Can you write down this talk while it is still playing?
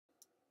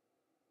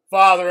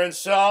Father and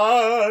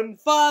son.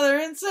 Father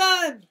and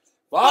son.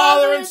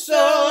 Father and son.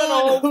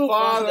 Oh,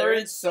 father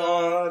and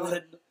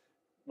son.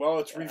 Well,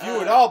 it's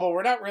review it all, but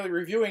we're not really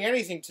reviewing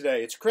anything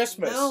today. It's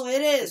Christmas. No,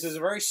 it is. This is a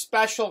very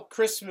special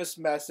Christmas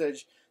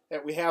message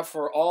that we have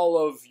for all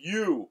of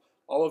you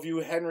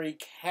Henry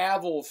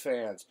Cavill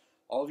fans,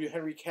 all of you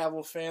Henry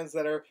Cavill fans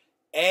that are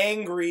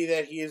angry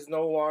that he is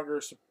no longer,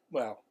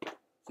 well,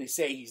 they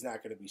say he's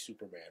not going to be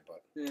Superman,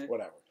 but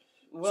whatever.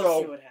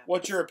 We'll see what happens.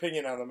 What's your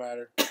opinion on the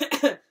matter?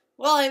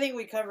 Well, I think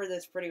we covered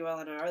this pretty well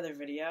in our other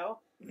video,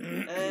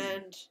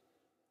 and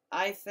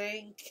I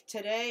think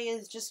today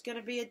is just going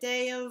to be a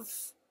day of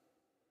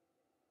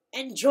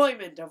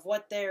enjoyment of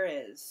what there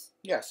is.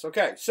 Yes,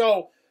 okay.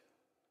 So,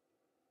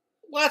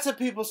 lots of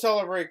people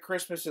celebrate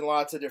Christmas in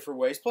lots of different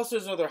ways. Plus,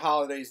 there's other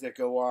holidays that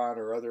go on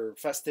or other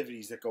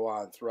festivities that go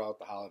on throughout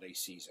the holiday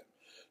season.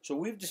 So,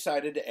 we've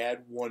decided to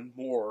add one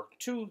more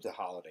to the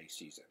holiday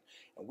season.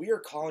 And we are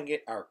calling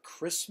it our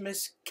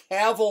Christmas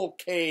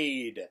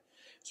Cavill-Cade.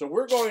 So,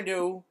 we're going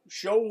to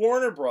show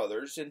Warner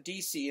Brothers and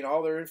DC and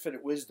all their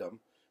infinite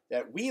wisdom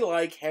that we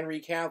like Henry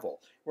Cavill.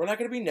 We're not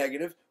going to be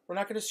negative. We're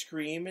not going to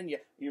scream, and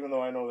even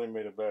though I know they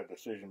made a bad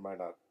decision by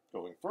not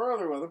going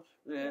further with him,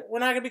 we're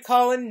not going to be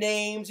calling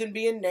names and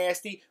being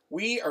nasty.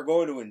 We are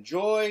going to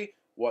enjoy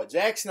what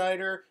Zack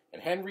Snyder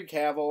and Henry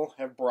Cavill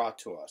have brought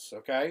to us,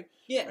 okay?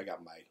 Yeah. I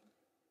got my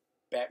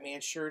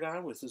Batman shirt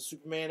on with the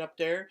Superman up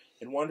there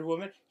and Wonder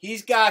Woman.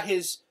 He's got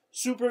his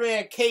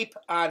Superman cape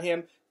on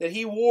him that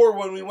he wore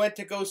when we went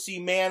to go see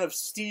Man of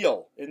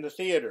Steel in the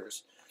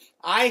theaters.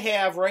 I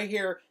have right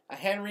here a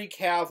Henry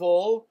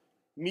Cavill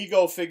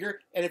Mego figure,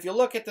 and if you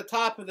look at the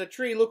top of the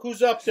tree, look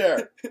who's up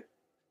there.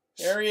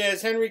 There he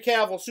is, Henry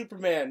Cavill,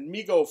 Superman,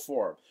 Mego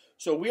form.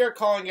 So we are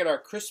calling it our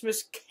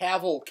Christmas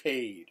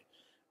Cavill-Cade,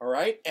 all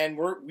right? And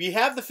we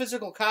have the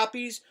physical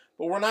copies,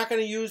 but we're not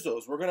going to use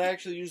those. We're going to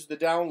actually use the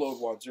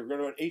download ones. We're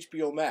going to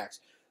HBO Max.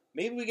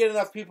 Maybe we get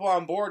enough people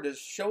on board to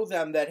show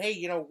them that, hey,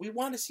 you know, we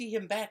want to see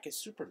him back as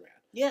Superman.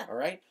 Yeah. All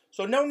right?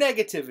 So no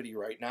negativity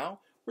right now.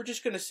 We're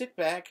just going to sit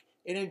back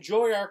and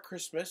enjoy our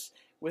Christmas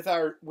with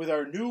our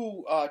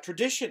new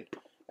tradition,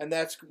 and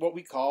that's what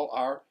we call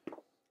our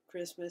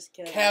Christmas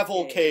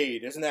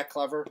Cavill-Cade. Isn't that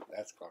clever?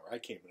 That's clever. I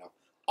came up.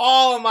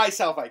 All of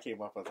myself, I came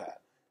up with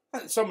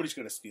that. Somebody's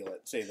going to steal it and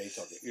say they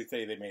took it,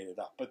 say they made it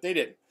up, but they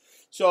didn't.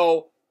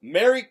 So,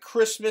 Merry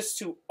Christmas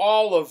to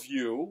all of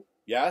you.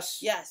 Yes?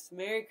 Yes,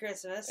 Merry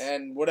Christmas.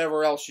 And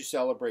whatever else you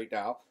celebrate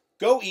now.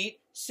 Go eat,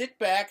 sit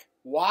back,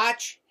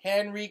 watch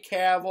Henry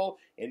Cavill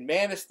in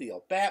Man of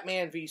Steel,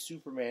 Batman v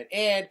Superman,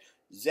 and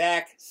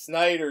Zack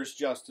Snyder's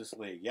Justice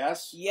League.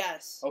 Yes?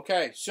 Yes.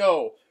 Okay,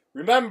 so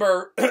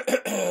remember,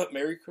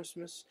 Merry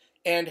Christmas,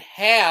 and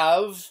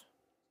have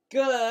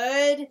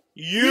good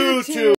YouTube.